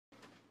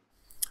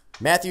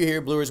Matthew here,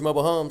 Blue Ridge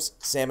Mobile Homes.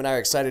 Sam and I are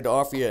excited to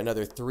offer you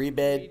another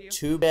 3-bed,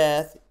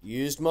 2-bath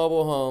used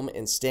mobile home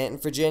in Stanton,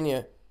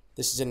 Virginia.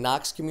 This is in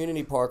Knox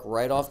Community Park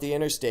right off the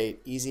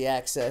interstate. Easy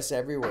access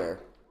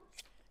everywhere.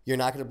 You're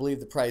not going to believe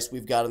the price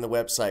we've got on the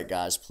website,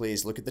 guys.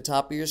 Please look at the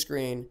top of your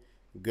screen.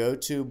 Go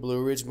to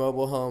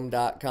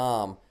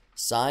BlueRidgeMobileHome.com.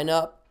 Sign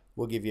up.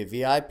 We'll give you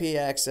VIP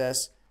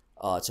access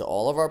to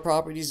all of our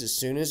properties. As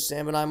soon as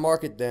Sam and I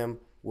market them,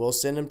 we'll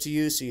send them to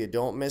you so you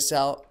don't miss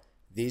out.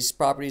 These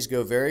properties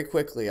go very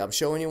quickly. I'm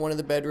showing you one of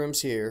the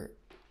bedrooms here.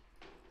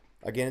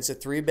 Again, it's a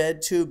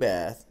 3-bed,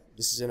 2-bath.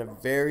 This is in a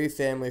very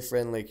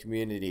family-friendly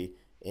community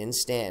in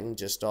Stanton,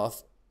 just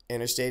off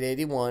Interstate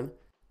 81.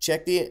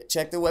 Check the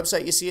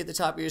website you see at the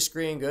top of your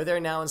screen. Go there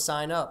now and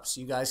sign up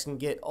so you guys can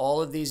get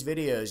all of these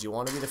videos. You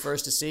want to be the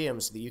first to see them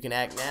so that you can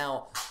act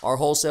now. Our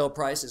wholesale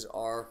prices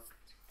are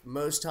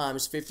most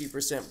times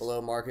 50%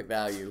 below market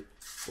value.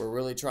 We're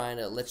really trying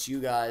to let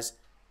you guys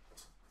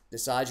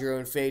decide your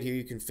own fate here.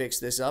 You can fix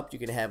this up. You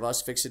can have us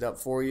fix it up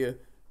for you.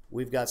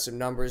 We've got some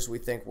numbers we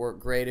think work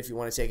great if you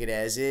want to take it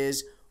as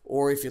is,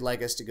 or if you'd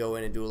like us to go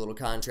in and do a little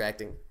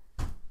contracting.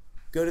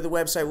 Go to the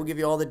website. We'll give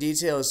you all the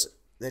details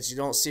that you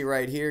don't see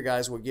right here,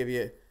 guys. We'll give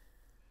you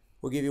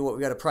what we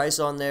got a price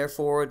on there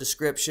for, a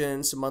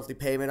description, some monthly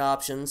payment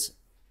options.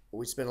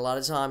 We spend a lot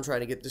of time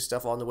trying to get this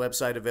stuff on the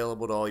website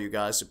available to all you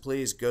guys. So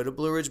please go to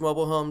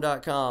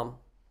BlueRidgeMobileHome.com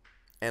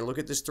and look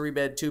at this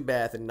 3-bed,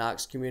 2-bath in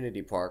Knox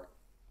Community Park.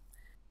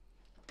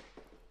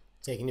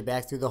 Taking you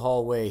back through the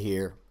hallway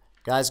here.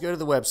 Guys, go to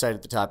the website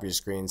at the top of your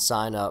screen.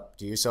 Sign up.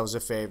 Do yourselves a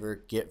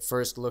favor. Get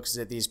first looks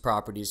at these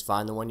properties.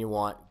 Find the one you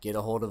want. Get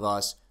a hold of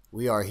us.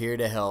 We are here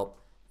to help.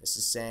 This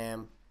is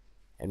Sam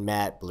and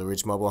Matt, Blue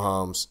Ridge Mobile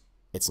Homes.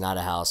 It's not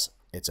a house.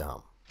 It's a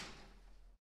home.